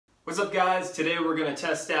What's up guys? Today we're going to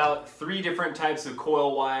test out 3 different types of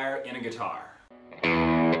coil wire in a guitar.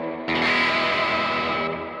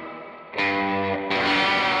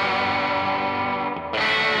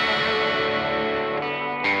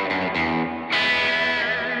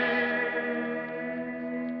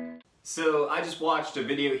 So I just watched a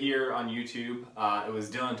video here on YouTube. It was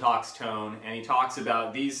Dylan Talks Tone, and he talks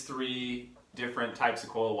about these 3 different types of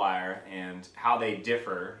coil wire and how they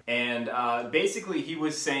differ. And basically he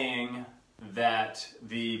was saying that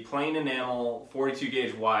the plain enamel 42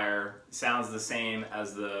 gauge wire sounds the same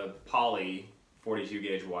as the poly 42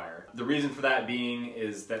 gauge wire. The reason for that being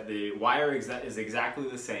is that the wire is exactly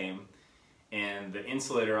the same and the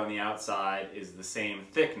insulator on the outside is the same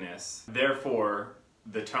thickness. Therefore,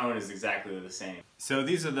 the tone is exactly the same. So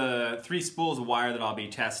these are the 3 spools of wire that I'll be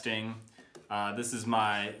testing. This is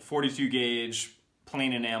my 42 gauge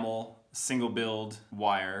plain enamel single build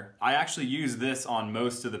wire. I actually use this on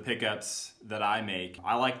most of the pickups that I make.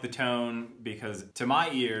 I like the tone because to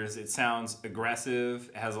my ears it sounds aggressive,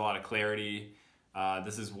 it has a lot of clarity.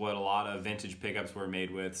 This is what a lot of vintage pickups were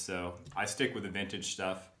made with, so I stick with the vintage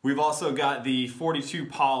stuff. We've also got the 42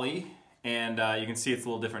 poly, and you can see it's a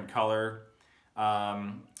little different color.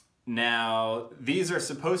 Now, these are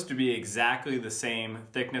supposed to be exactly the same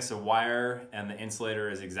thickness of wire, and the insulator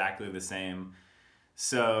is exactly the same.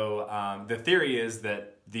 So the theory is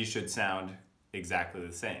that these should sound exactly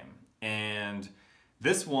the same. And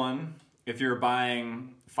this one, if you're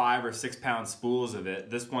buying 5 or 6 pound spools of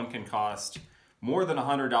it, this one can cost more than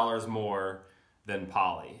 $100 more than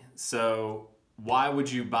poly. So why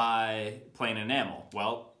would you buy plain enamel?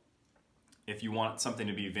 Well, if you want something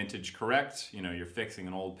to be vintage correct, you know, you're fixing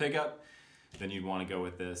an old pickup, then you'd want to go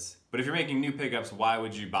with this. But if you're making new pickups, why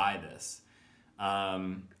would you buy this?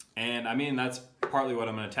 And I mean, that's partly what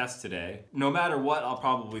I'm going to test today. No matter what, I'll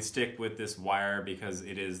probably stick with this wire because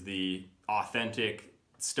it is the authentic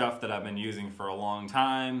stuff that I've been using for a long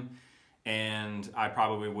time, and I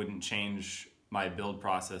probably wouldn't change my build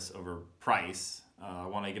process over price. I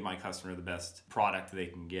want to give my customer the best product they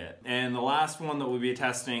can get. And the last one that we'll be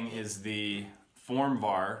testing is the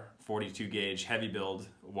Formvar 42 gauge heavy build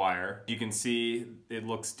wire. You can see it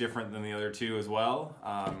looks different than the other 2 as well.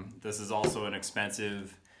 This is also an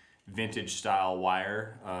expensive vintage style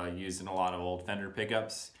wire used in a lot of old Fender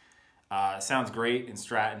pickups. Sounds great in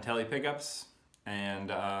Strat and Tele pickups, and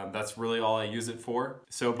that's really all I use it for.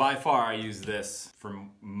 So by far I use this for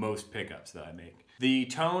most pickups that I make. The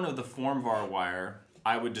tone of the Formvar wire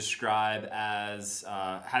I would describe as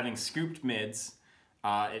having scooped mids.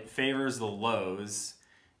 It favors the lows,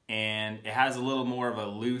 and it has a little more of a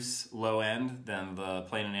loose low end than the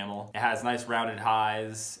plain enamel. It has nice rounded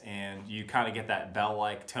highs, and you kind of get that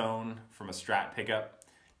bell-like tone from a Strat pickup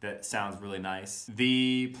that sounds really nice.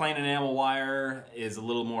 The plain enamel wire is a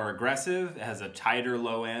little more aggressive. It has a tighter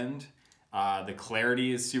low end. The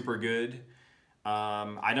clarity is super good.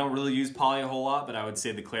 I don't really use poly a whole lot, but I would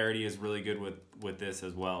say the clarity is really good with this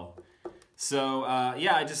as well. So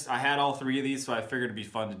yeah, I had all 3 of these, so I figured it'd be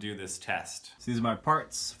fun to do this test. So these are my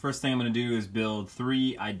parts. First thing I'm going to do is build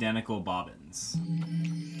 3 identical bobbins.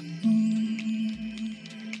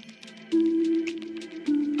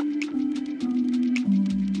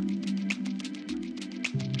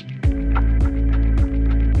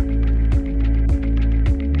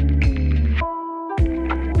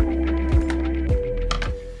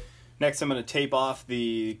 Next, I'm going to tape off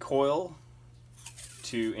the coil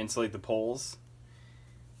to insulate the poles,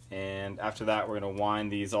 and after that we're going to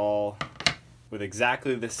wind these all with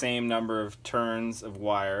exactly the same number of turns of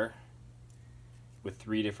wire with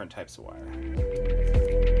 3 different types of wire.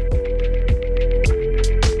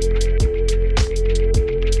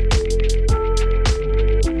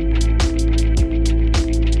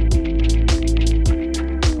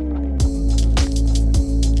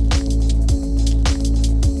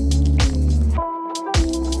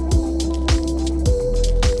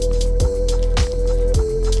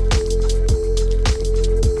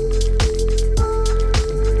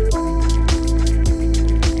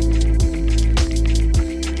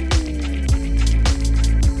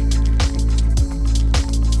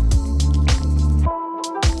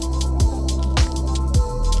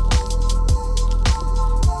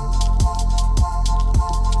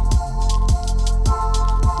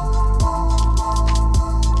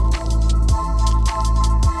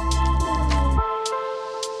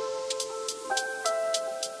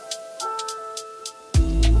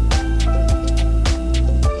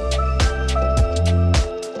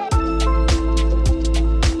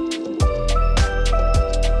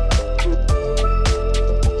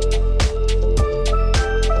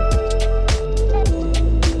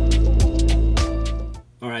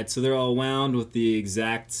 Alright, so they're all wound with the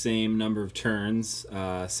exact same number of turns,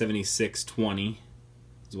 7620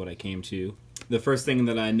 is what I came to. The first thing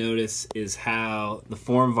that I notice is how the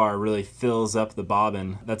Formvar really fills up the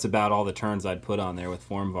bobbin. That's about all the turns I'd put on there with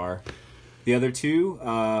Formvar. The other two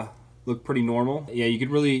look pretty normal. Yeah, you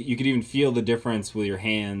could even feel the difference with your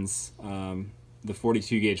hands. The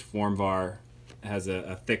 42 gauge Formvar has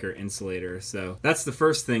a thicker insulator, so that's the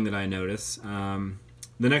first thing that I notice.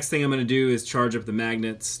 The next thing I'm going to do is charge up the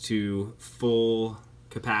magnets to full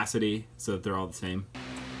capacity so that they're all the same.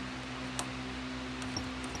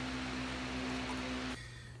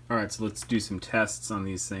 Alright, so let's do some tests on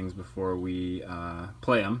these things before we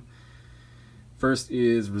play them. First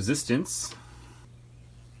is resistance.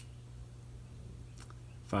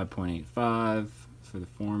 5.85 for the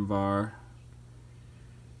Formvar.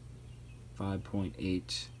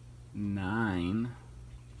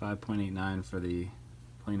 5.89 for the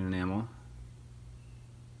plain enamel.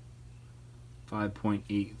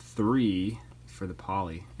 5.83 for the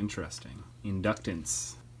poly. Interesting.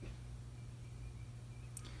 Inductance.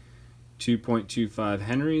 2.25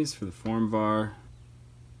 henries for the Formvar.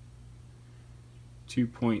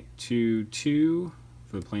 2.22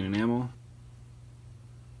 for the plain enamel.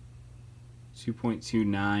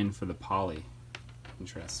 2.29 for the poly.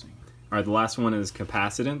 Interesting. All right, the last one is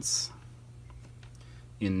capacitance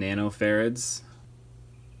in nanofarads.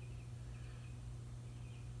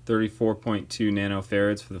 34.2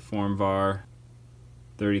 nanofarads for the Formvar.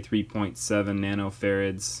 33.7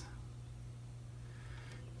 nanofarads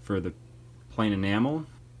for the plain enamel.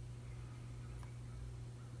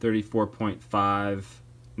 34.5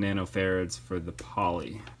 nanofarads for the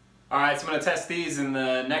poly. Alright, so I'm going to test these in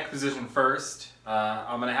the neck position first.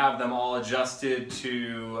 I'm going to have them all adjusted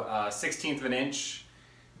to 1/16 of an inch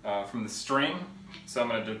from the string. So I'm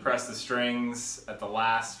going to depress the strings at the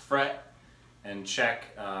last fret and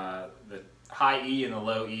check the high E and the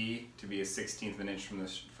low E to be 1/16 of an inch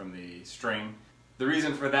from the string. The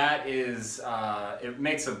reason for that is it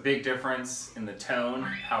makes a big difference in the tone,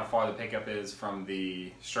 how far the pickup is from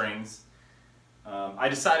the strings. I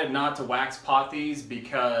decided not to wax pot these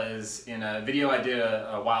because in a video I did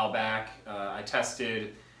a while back, I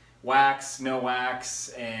tested wax, no wax,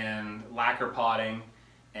 and lacquer potting,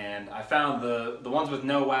 and I found the ones with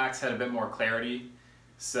no wax had a bit more clarity.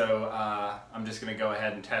 So I'm just going to go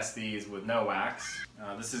ahead and test these with no wax.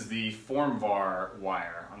 This is the Formvar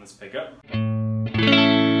wire on this pickup.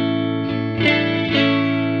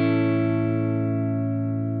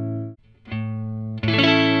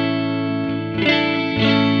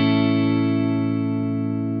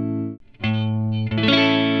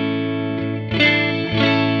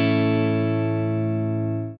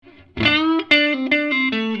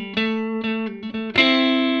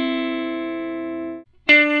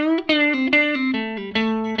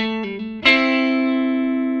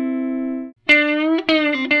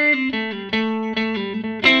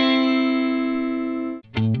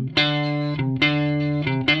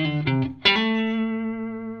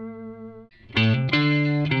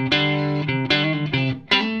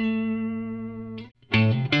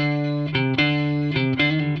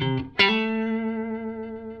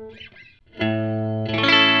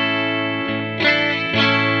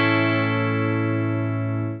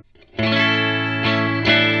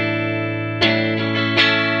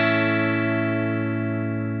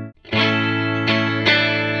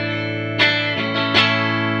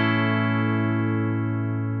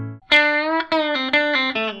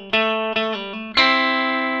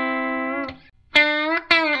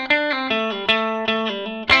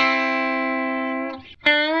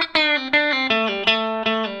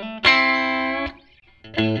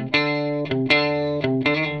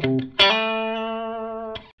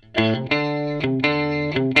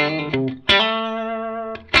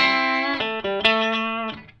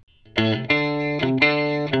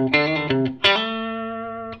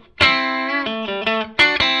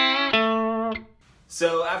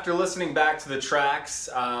 So after listening back to the tracks,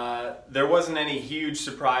 there wasn't any huge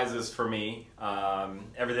surprises for me.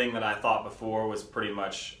 Everything that I thought before was pretty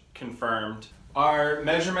much confirmed. Our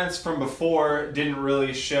measurements from before didn't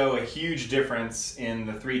really show a huge difference in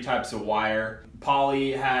the three types of wire.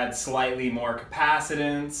 Poly had slightly more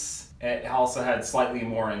capacitance. It also had slightly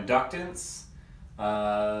more inductance.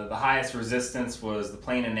 The highest resistance was the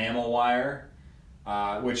plain enamel wire.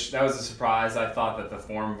 Which that was a surprise. I thought that the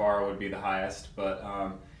Formvar would be the highest, but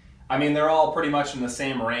I mean they're all pretty much in the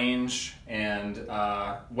same range, and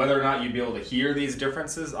whether or not you'd be able to hear these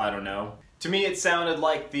differences, I don't know. To me it sounded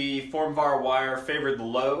like the Formvar wire favored the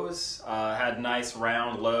lows, had nice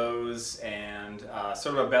round lows and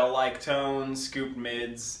sort of a bell-like tone, scooped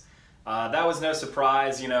mids, That was no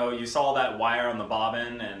surprise. You know, you saw that wire on the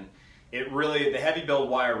bobbin, and the heavy build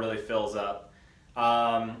wire really fills up.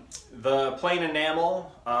 The plain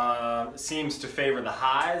enamel seems to favor the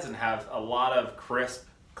highs and have a lot of crisp,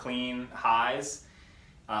 clean highs.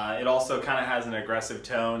 It also kind of has an aggressive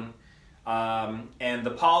tone. And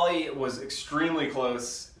the poly was extremely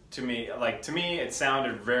close to me. Like, to me, it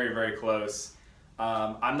sounded very, very close.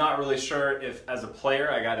 I'm not really sure if, as a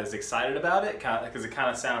player, I got as excited about it, because it kind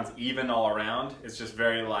of sounds even all around. It's just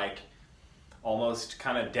very, like, almost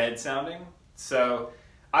kind of dead sounding. So,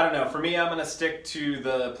 I don't know. For me, I'm going to stick to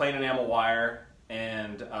the plain enamel wire,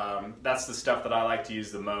 and that's the stuff that I like to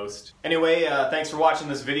use the most. Anyway, thanks for watching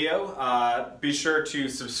this video. Be sure to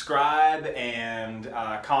subscribe and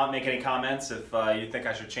make any comments if you think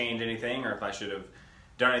I should change anything or if I should have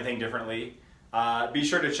done anything differently. Be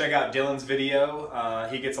sure to check out Dylan's video.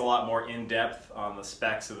 He gets a lot more in-depth on the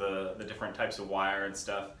specs of the different types of wire and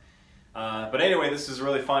stuff. But anyway, this is a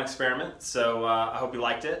really fun experiment, so I hope you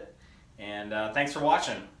liked it. And thanks for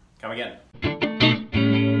watching. Come again.